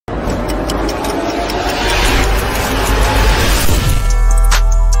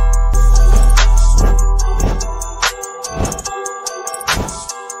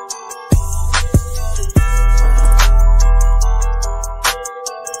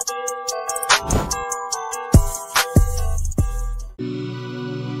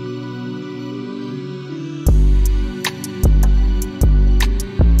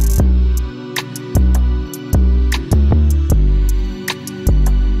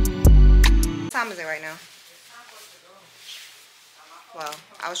time is it right now? Well,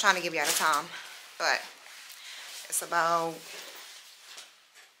 I was trying to give you the time, but it's about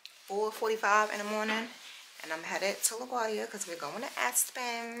 4:45 in the morning, and I'm headed to LaGuardia because we're going to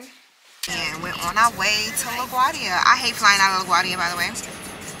Aspen. And we're on our way to LaGuardia. I hate flying out of LaGuardia, by the way.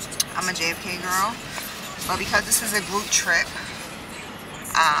 I'm a JFK girl, but because this is a group trip,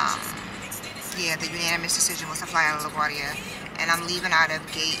 yeah, the unanimous decision was to fly out of LaGuardia, and I'm leaving out of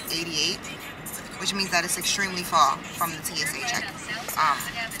gate 88, which means that it's extremely far from the TSA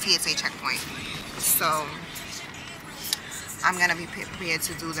checkpoint. So I'm gonna be prepared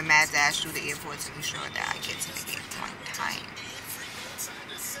to do the mad dash through the airport to be sure that I get to the gate on time.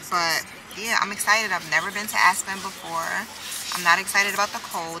 But yeah, I'm excited. I've never been to Aspen before. I'm not excited about the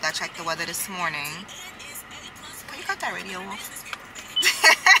cold. I checked the weather this morning. But you got that radio off?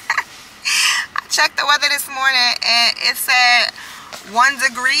 I checked the weather this morning and it said 1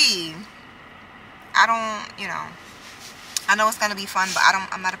 degree. I don't, you know, I know it's gonna be fun, but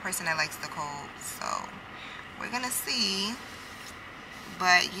I'm not a person that likes the cold. So we're gonna see.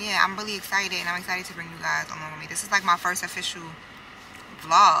 But yeah, I'm really excited, and I'm excited to bring you guys along with me. This is like my first official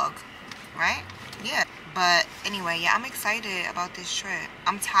vlog, right? Yeah. But anyway, yeah, I'm excited about this trip.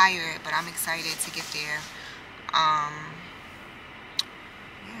 I'm tired, but I'm excited to get there.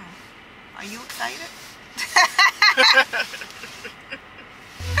 Yeah. Are you excited?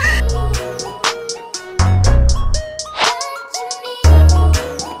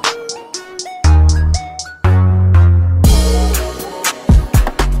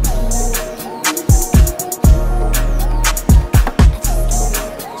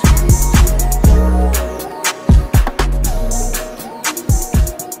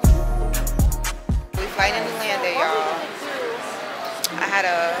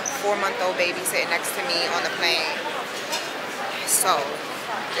 Baby sitting next to me on the plane. So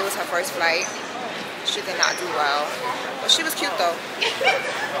it was her first flight. She did not do well, but she was cute though.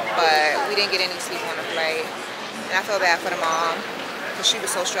 But we didn't get any sleep on the flight, and I feel bad for the mom because she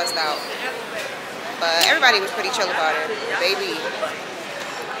was so stressed out. But everybody was pretty chill about it, baby.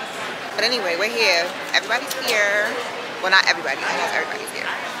 But anyway, we're here. Everybody's here. Well, not everybody. Almost everybody's here.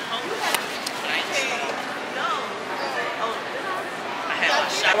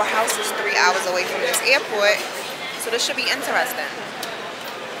 Our house is 3 hours away from this airport, so this should be interesting.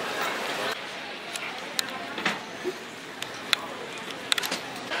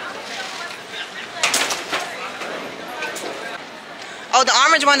 Oh, the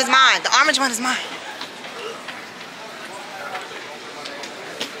orange one is mine. The orange one is mine.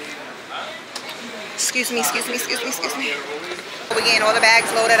 Excuse me, excuse me, excuse me, excuse me. We're getting all the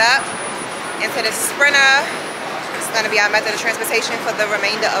bags loaded up into the Sprinter. It's going to be our method of transportation for the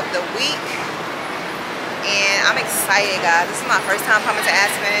remainder of the week. And I'm excited, guys. This is my first time coming to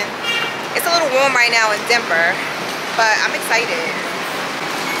Aspen. It's a little warm right now in Denver, but I'm excited.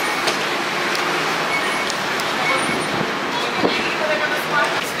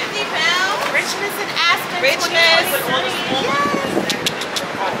 50 pounds. Richness and Aspen. Richness. Yes.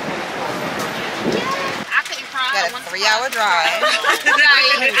 I couldn't cry. Got a 3-hour drive.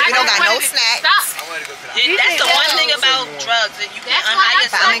 We don't got no snacks. That's the one thing about drugs that you can't unhide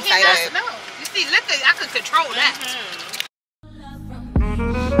yourself. I'm excited. You see, liquor, I could control that.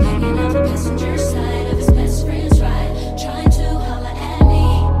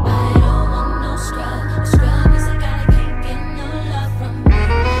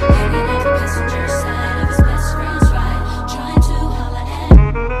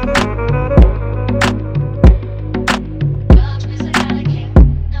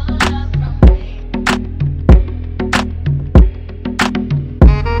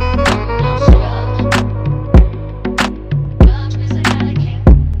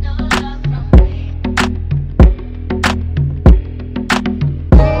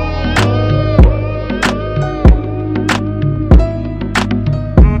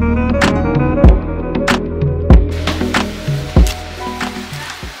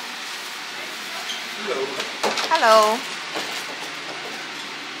 Hello.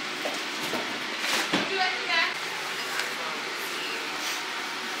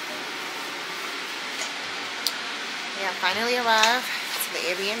 Yeah, finally arrived to the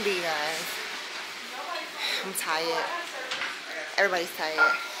Airbnb, guys. I'm tired. Everybody's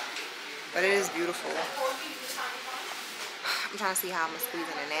tired. But it is beautiful. I'm trying to see how I'm gonna squeeze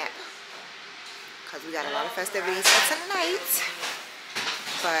in a nap, because we got a lot of festivities for tonight.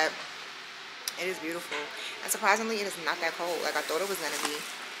 But it is beautiful. And surprisingly, it is not that cold like I thought it was going to be.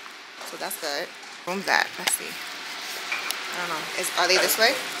 So that's good. Room's that? Let's see. I don't know. Are they this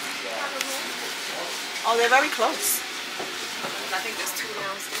way? Oh, they're very close. I think there's 2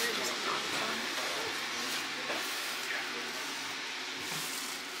 downstairs.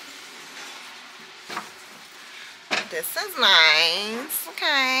 This is nice.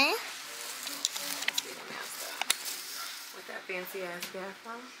 Okay. With that fancy ass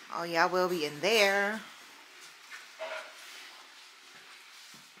bathroom. Oh yeah, I will be in there.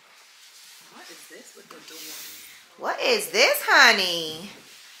 What is this with the door? What is this, honey?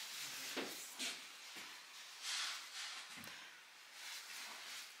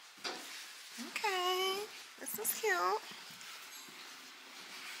 Okay. This is cute.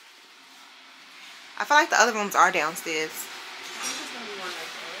 I feel like the other rooms are downstairs.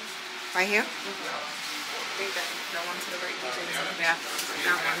 Right here? I think that the one to the right is the bathroom.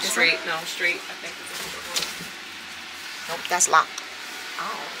 That one straight. No, straight. I think it's the one. Nope, that's locked.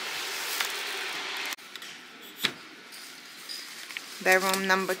 Oh. Bedroom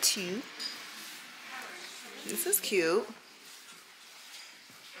number 2. This is cute.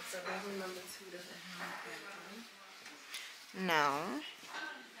 So bedroom number 2 doesn't have a bathroom. No.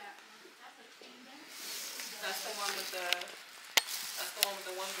 That's the one with the. That's the one with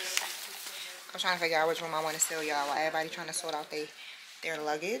the one bedroom. I'm trying to figure out which room I want to steal, y'all. While everybody trying to sort out their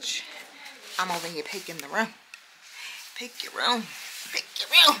luggage. I'm over here picking the room. Pick your room. Pick your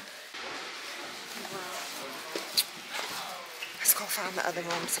room. Let's go find the other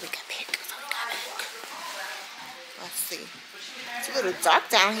room so we can pick. Let's see. It's a little dark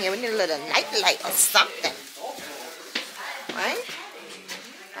down here. We need a little night light or something. Right?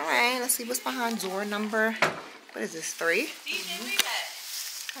 Alright, let's see what's behind door number. What is this, 3?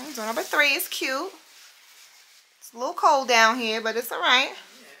 Okay, door number 3 is cute. It's a little cold down here, but it's alright.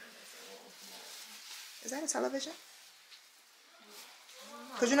 Is that a television?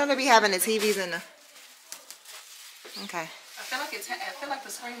 Because you know they be having the TVs in the... Okay. I feel like the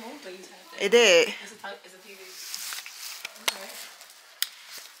screen moved when you tapped it. It did. It's a TV. Okay.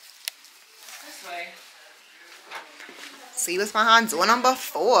 This way. See what's behind door number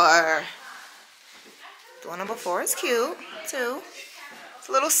 4. Door number 4 is cute, too. It's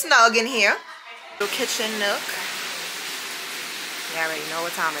a little snug in here. Little kitchen nook. You already know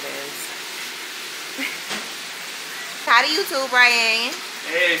what time it is. How do you too, Brian?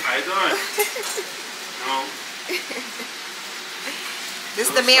 Hey, how you doing? No. This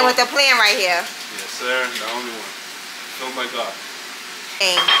is the man with the plan right here. Yes, sir. The only one. Oh my God.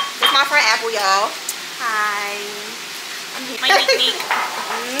 Hey, this is my friend Apple, y'all. Hi. I'm here. My nick.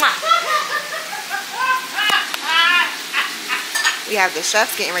 We have the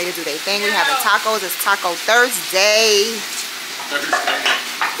chefs getting ready to do their thing. We have the tacos. It's Taco Thursday. Look at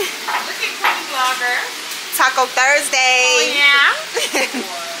Queen Vlogger. Taco Thursday. Oh, yeah?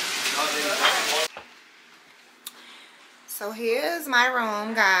 So here's my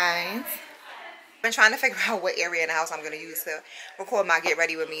room, guys. I've been trying to figure out what area in the house I'm going to use to record my get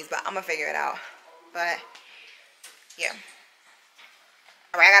ready with me's, but I'm going to figure it out. But, yeah.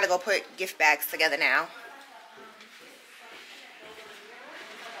 Alright, I got to go put gift bags together now.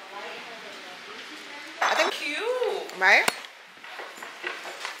 I think Cute. right?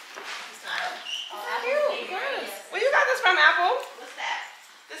 Cute. Yes. Where you got this from, Apple? What's that?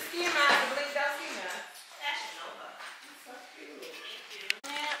 The ski mask, the blinged out ski mask.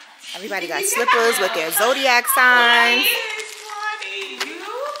 Everybody got slippers with their zodiac signs.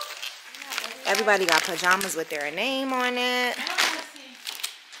 Everybody got pajamas with their name on it.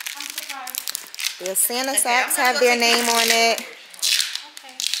 Their Santa sacks have their name on it.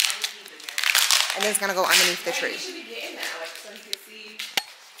 And then it's gonna go underneath the tree. You should be getting that, like, so you can see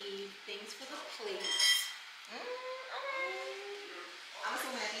things for the plates. I'm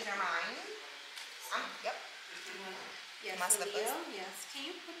assuming that these are mine. Yep. Yes, My slippers. Yes. Can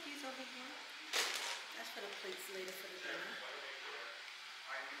you put these over here? That's for the plates later for the dinner.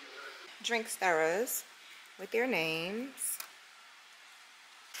 Drink stirrers with their names.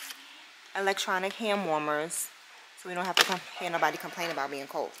 Electronic hand warmers, so we don't have to hear nobody complain about being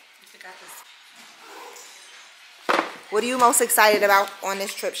cold. What are you most excited about on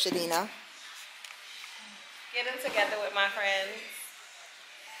this trip, Shadina? Getting together with my friends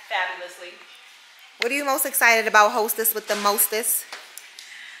fabulously. What are you most excited about, hostess with the mostest?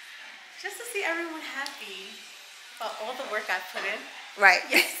 Just to see everyone happy about all the work I put in. Right.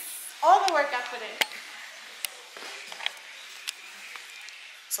 Yes, all the work I put in.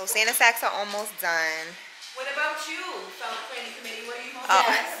 So Santa sacks are almost done. What about you, fellow planning committee? What are you most Oh.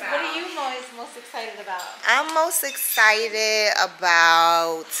 excited about? What are you most excited about? I'm most excited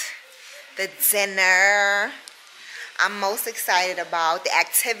about the dinner. I'm most excited about the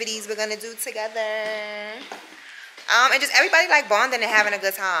activities we're gonna do together. And just everybody like bonding and having a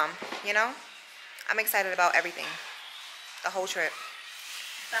good time, you know? I'm excited about everything. The whole trip.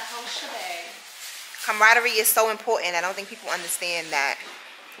 The whole shebang. Camaraderie is so important. I don't think people understand that.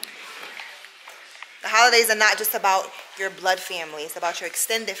 The holidays are not just about your blood family. It's about your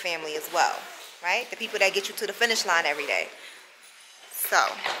extended family as well, right? The people that get you to the finish line every day. So,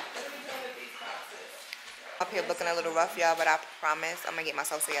 up here looking a little rough, y'all, but I promise I'm going to get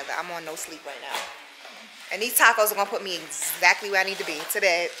myself together. I'm on no sleep right now. And these tacos are going to put me exactly where I need to be, to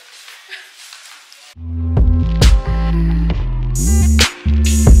bed.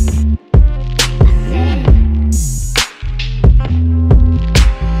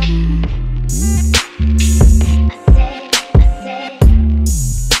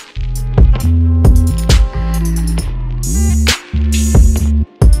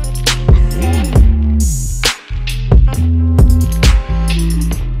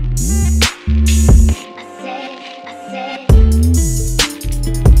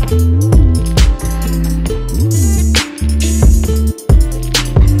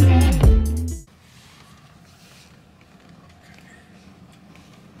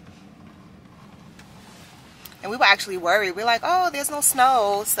 And we were actually worried. We're like, oh, there's no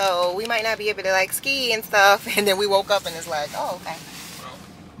snow, so we might not be able to like ski and stuff. And then we woke up and it's like, oh, okay.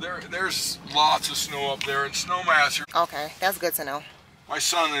 Well, there's lots of snow up there in Snowmass. Okay, that's good to know. My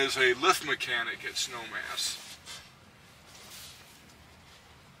son is a lift mechanic at Snowmass.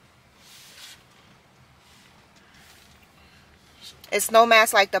 Is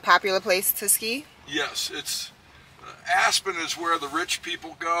Snowmass like the popular place to ski? Yes, it's Aspen is where the rich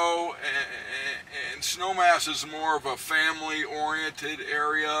people go, and Snowmass is more of a family-oriented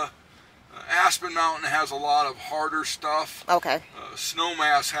area. Aspen Mountain has a lot of harder stuff. Okay.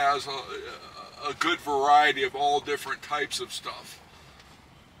 Snowmass has a good variety of all different types of stuff.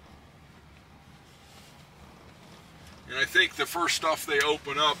 And I think the first stuff they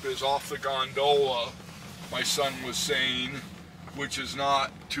open up is off the gondola, my son was saying, which is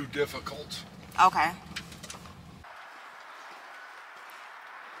not too difficult. Okay.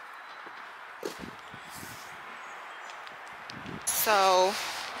 So,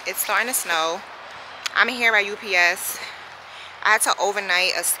 it's starting to snow. I'm here at UPS. I had to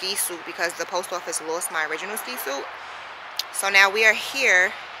overnight a ski suit because the post office lost my original ski suit. So now we are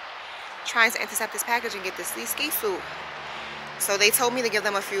here trying to intercept this package and get this ski suit. So they told me to give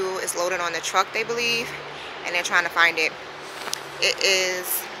them a few. It's loaded on the truck, they believe, and they're trying to find it. It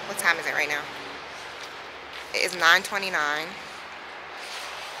is, what time is it right now? It is 9:29,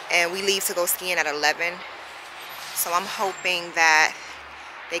 and we leave to go skiing at 11. So I'm hoping that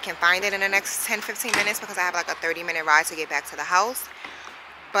they can find it in the next 10-15 minutes because I have like a 30-minute ride to get back to the house.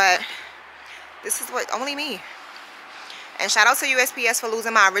 But this is what, only me. And shout out to USPS for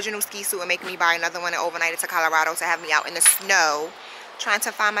losing my original ski suit and making me buy another one and overnight it to Colorado to have me out in the snow trying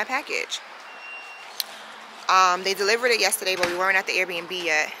to find my package. They delivered it yesterday, but we weren't at the Airbnb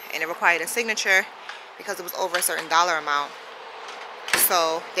yet, and it required a signature because it was over a certain dollar amount.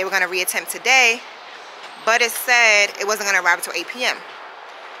 So they were going to reattempt today, but it said it wasn't going to arrive until 8 p.m.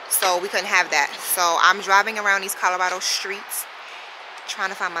 So we couldn't have that. So I'm driving around these Colorado streets trying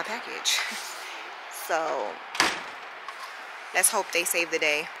to find my package. So let's hope they save the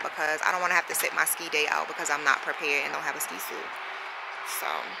day because I don't want to have to sit my ski day out because I'm not prepared and don't have a ski suit. So,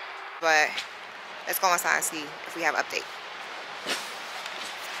 but let's go inside and see if we have an update.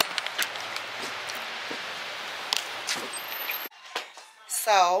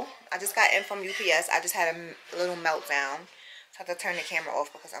 So, I just got in from UPS. I just had a little meltdown. So I have to turn the camera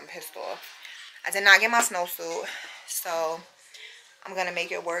off because I'm pissed off. I did not get my snowsuit. So, I'm going to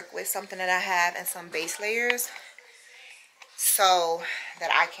make it work with something that I have and some base layers. So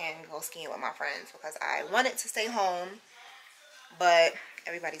that I can go skiing with my friends because I wanted to stay home. But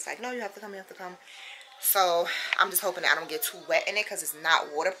everybody's like, no, you have to come, you have to come. So I'm just hoping that I don't get too wet in it because it's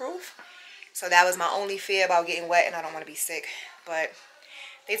not waterproof. So that was my only fear about getting wet, and I don't want to be sick. But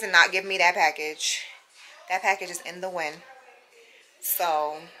they did not give me that package. That package is in the wind.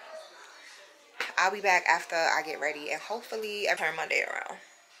 So I'll be back after I get ready, and hopefully I turn my day around.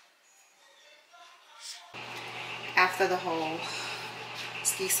 After the whole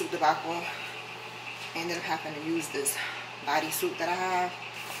ski suit debacle, I ended up having to use this bodysuit that I have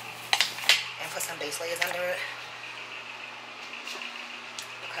and put some base layers under it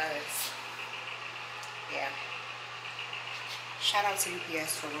because, yeah, shout out to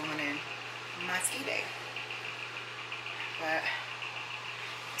UPS for ruining my ski day, but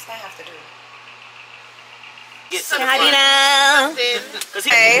that's what I have to do.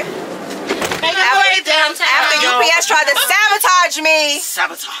 Okay. After UPS tried to sabotage me.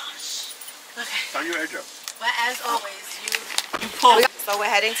 Sabotage. Okay. On your head, Joe. But as always, you pull. So we're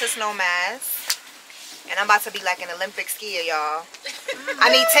heading to Snowmass. And I'm about to be like an Olympic skier, y'all. I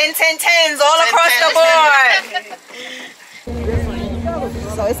need 10, 10, 10s all across the board.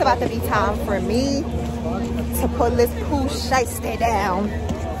 So So it's about to be time for me to put this poo shiesty down,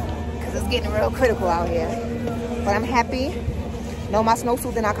 because it's getting real critical out here. But I'm happy. No, my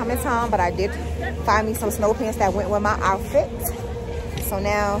snowsuit did not come in time, but I did find me some snow pants that went with my outfit. So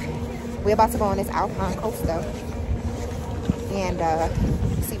now we're about to go on this alpine coaster and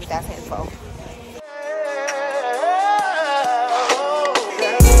see what that's in for.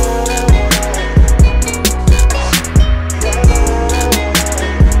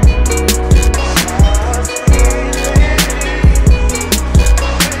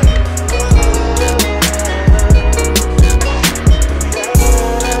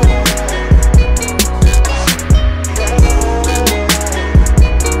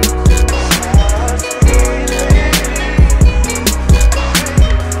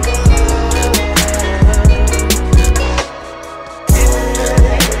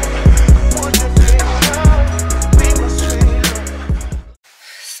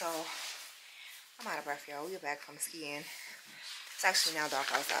 We're back from skiing. It's actually now dark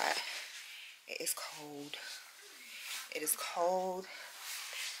outside. It is cold. It is cold.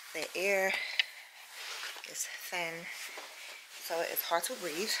 The air is thin, so it's hard to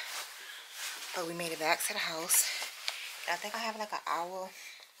breathe. But we made it back to the house. And I think I have like an hour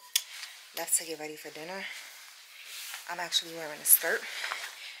left to get ready for dinner. I'm actually wearing a skirt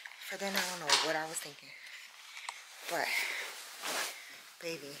for dinner. I don't know what I was thinking. But,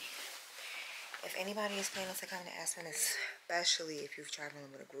 baby, if anybody is planning to come to Aspen, especially if you're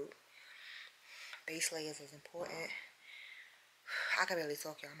traveling with a group, base layers is important. I can barely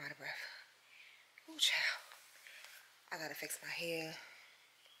talk, y'all. I'm out of breath. Ooh, child. I gotta fix my hair.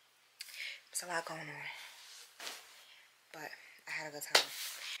 There's a lot going on. But I had a good time.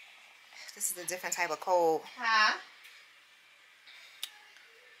 This is a different type of cold. Huh?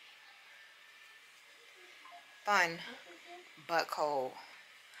 Fun, but cold.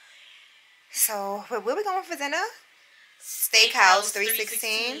 So, where we going for dinner? Steakhouse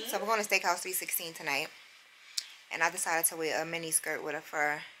 316. So, we're going to Steakhouse 316 tonight. And I decided to wear a mini skirt with a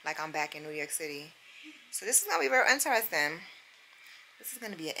fur, like I'm back in New York City. So, this is going to be very interesting. This is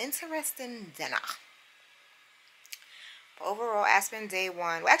going to be an interesting dinner. But overall, Aspen day 1.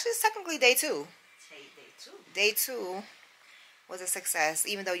 Well, actually, it's technically day 2. Day 2 was a success,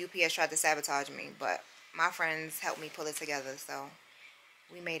 even though UPS tried to sabotage me. But my friends helped me pull it together, so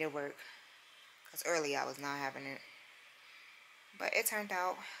we made it work. Because early I was not having it. But it turned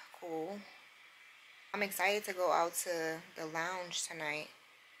out cool. I'm excited to go out to the lounge tonight.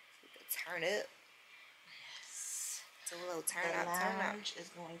 Turn up. Yes. Do a little turn up. The lounge is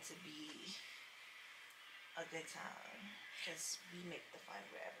going to be a good time. Because we make the fun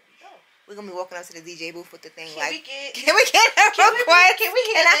wherever we go. We're going to be walking up to the DJ booth with the thing Can we get a request? Can we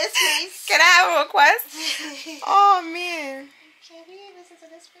hear this, please? Can I have a request? Oh, man. Can we listen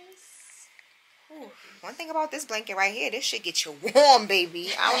to this, please? Ooh, one thing about this blanket right here, this shit get you warm, baby.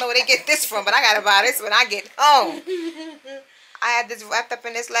 I don't know where they get this from, but I gotta buy this when I get home. I had this wrapped up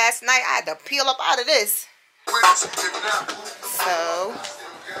in this last night. I had to peel up out of this. So,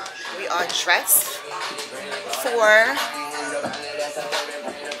 we are dressed for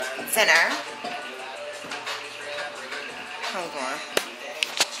dinner. Hold on.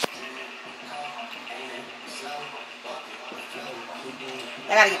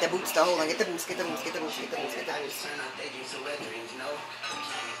 I gotta get the boots though. Hold on, get the boots, get the boots, get the boots, get the boots, get the boots.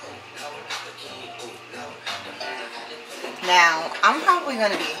 Now, I'm probably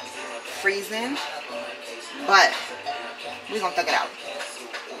gonna be freezing, but we're gonna thug it out.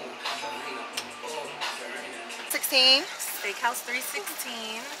 16. Steakhouse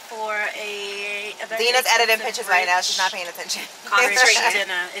 316 for a Dina's editing pictures right now. She's not paying attention. Rich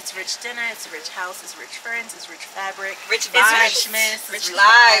dinner. It's rich dinner. It's a rich house. It's rich friends. It's rich fabric. Rich It's vibes. richness. Rich It's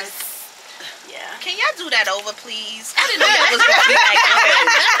lives. Yeah. Can y'all do that over, please? I didn't know y'all was gonna be like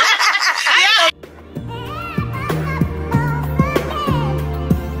that.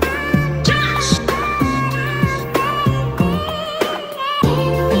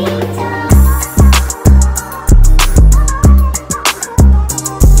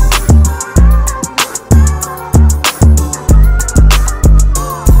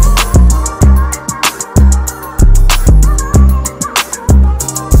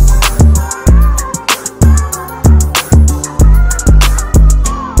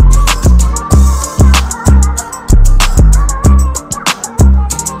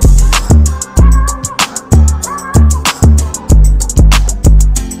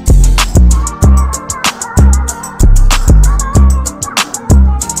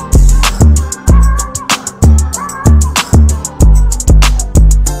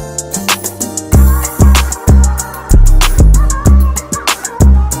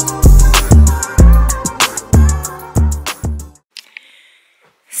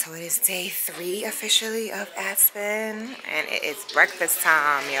 We officially of Aspen, and it is breakfast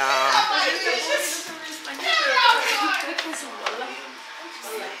time, y'all.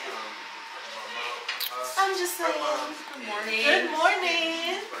 I'm just saying. Good morning. Good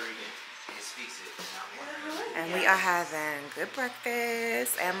morning. And we are having good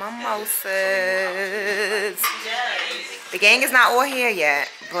breakfast and mimosas. The gang is not all here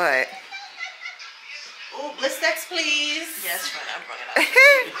yet, but... Oh, blistex, please. Yes, fine. I brought it out.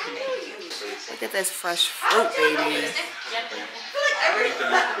 Look at this fresh fruit, baby.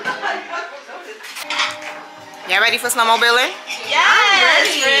 Y'all ready for snowmobiling?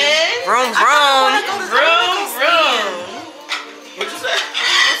 Yes, Riz. Vroom, vroom. Vroom, vroom. What'd you say?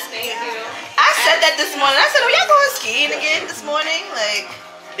 I said that this morning. I said, "Are y'all going skiing again this morning?" Like,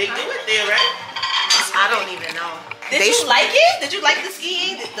 they do it there, right? I don't even know. Did you like it? Did you like the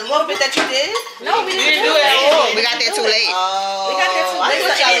skiing? The little bit that you did? No, we didn't do it at all. We got there too late. We got there too late. I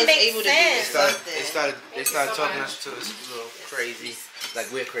thought y'all was able to do something. They started talking to us a little crazy, like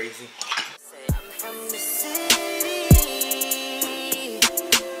we're crazy. From the city,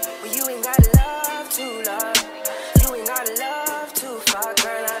 well, you ain't got love to love. You ain't got love too far,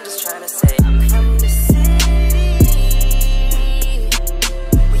 girl. I'm just trying to say, I'm from the city.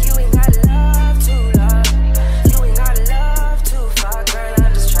 Well, you ain't got love to love. You ain't got love too far, girl.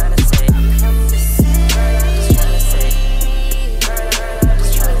 I'm just trying to say, I'm from the city. Girl, I'm just trying to say, girl, I'm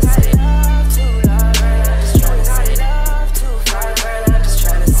just trying to say, love to love. Girl, I'm just trying to say, love too far, girl. I'm just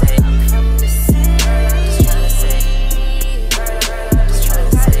trying to say, I'm from the city.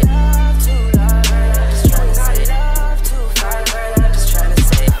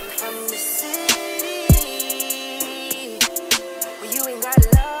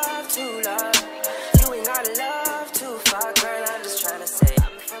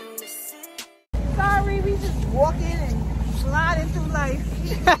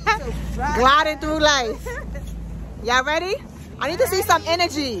 Gliding through life. Y'all ready? I need to see some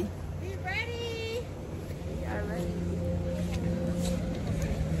energy. Be ready.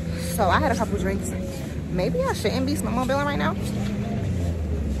 So I had a couple drinks. Maybe I shouldn't be snowmobiling right now,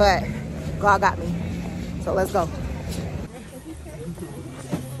 but God got me. So let's go.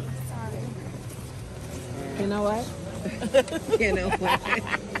 You know what? You know what?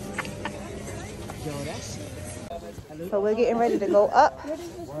 So we're getting ready to go up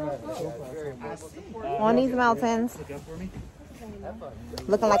on these mountains.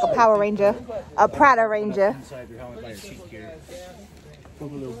 Looking like a Power Ranger, a Prada Ranger. A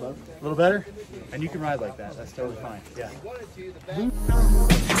little better? And you can ride like that. That's totally fine. Yeah.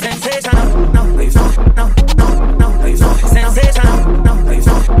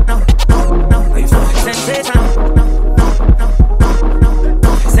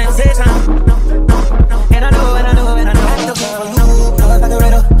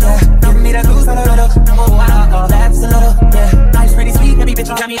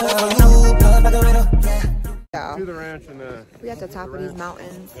 To the ranch and we at the top of these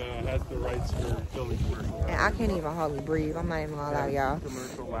mountains. Has the rights for filming commercial. And I can't even hardly breathe. I'm not even gonna lie to y'all.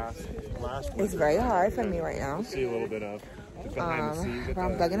 Commercial last It's very hard for me right now. See a little bit of behind the scenes. But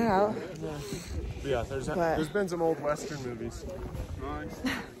I'm thugging it out. Yeah, there's been some old Western movies. Nice.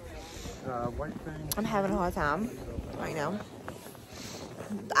 White thing. I'm having a hard time right now.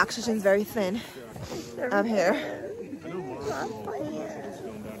 The oxygen's very thin up here.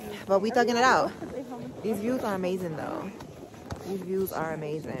 But we thugging it out. These views are amazing though. These views are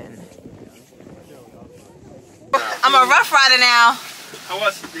amazing. I'm a rough rider now. How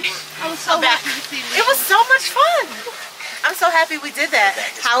was it? I was so happy to see me. It was so much fun. I'm so happy we did that.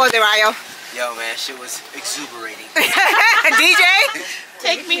 How was it, Ryo? Yo, man, shit was exuberating. DJ?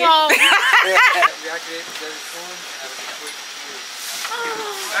 Take me home.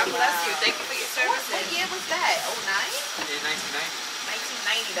 God bless you. Thank you for your service. What year was that? 09? 1990.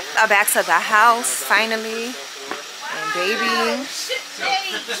 1990. Back to the house, finally. And baby.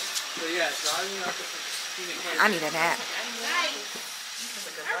 I need a nap.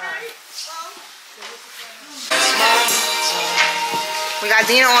 We got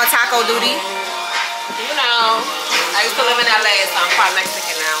Dina on taco duty. You know, I used to live in LA, so I'm part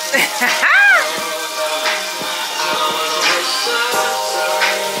Mexican now.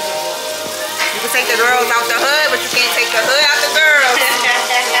 You can take the girls out the hood, but you can't take the hood out the girls.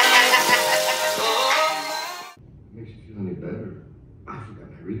 Makes you feel any better? I forgot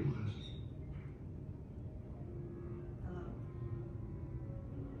my reading glasses.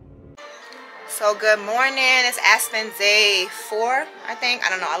 So good morning. It's Aspen day 4, I think. I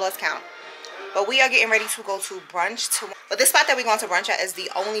don't know. I lost count. But we are getting ready to go to brunch. But this spot that we're going to brunch at is the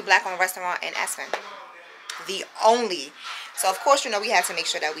only black-owned restaurant in Aspen. The only. So, of course, you know, we had to make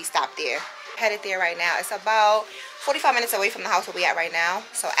sure that we stopped there. headed there right now. It's about 45 minutes away from the house where we at right now.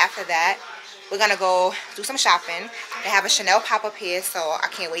 So after that, we're gonna go do some shopping. They have a Chanel pop-up here, so I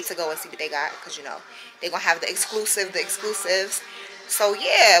can't wait to go and see what they got, because you know they're gonna have the exclusives. So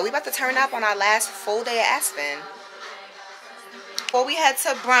yeah, we about to turn up on our last full day at Aspen. Before we head to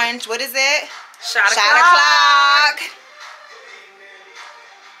brunch, what is it? Shot o'clock.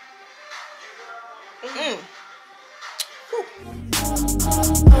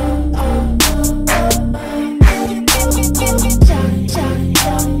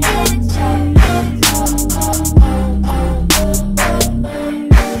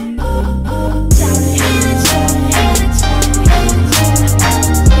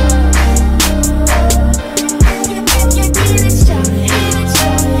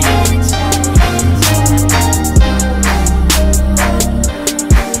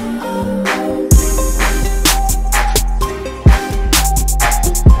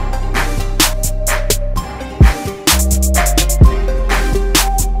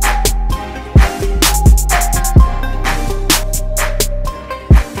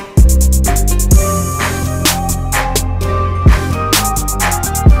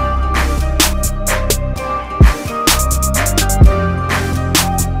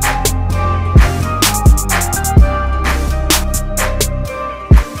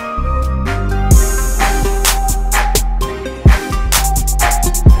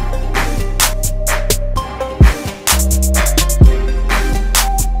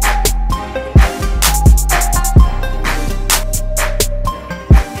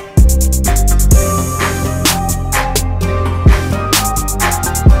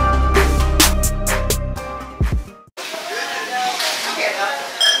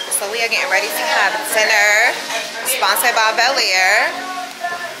 Sponsored by Bel Air.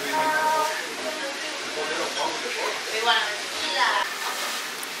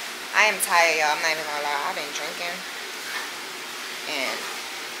 I am tired, y'all. I'm not even gonna lie. I've been drinking. And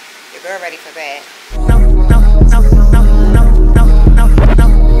your girl ready for bed.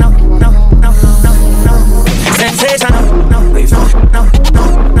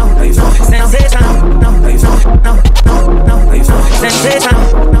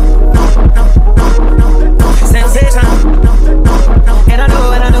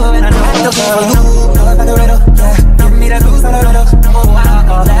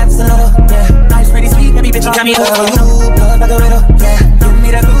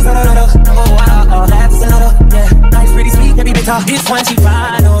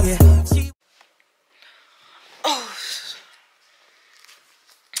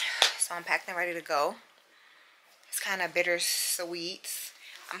 So I'm packed and ready to go. It's kind of bittersweet.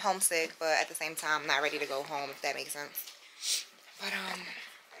 I'm homesick, but at the same time, I'm not ready to go home, if that makes sense. But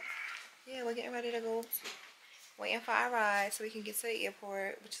yeah, we're getting ready to go. Waiting for our ride so we can get to the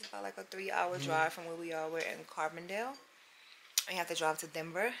airport, which is about like a 3-hour drive from where we are. We're in Carbondale. We have to drive to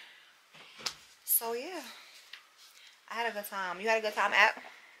Denver. So yeah, I had a good time. You had a good time, App?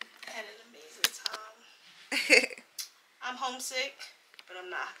 I had an amazing time. I'm homesick, but I'm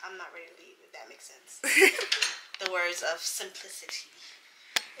not ready to leave, if that makes sense. The words of simplicity.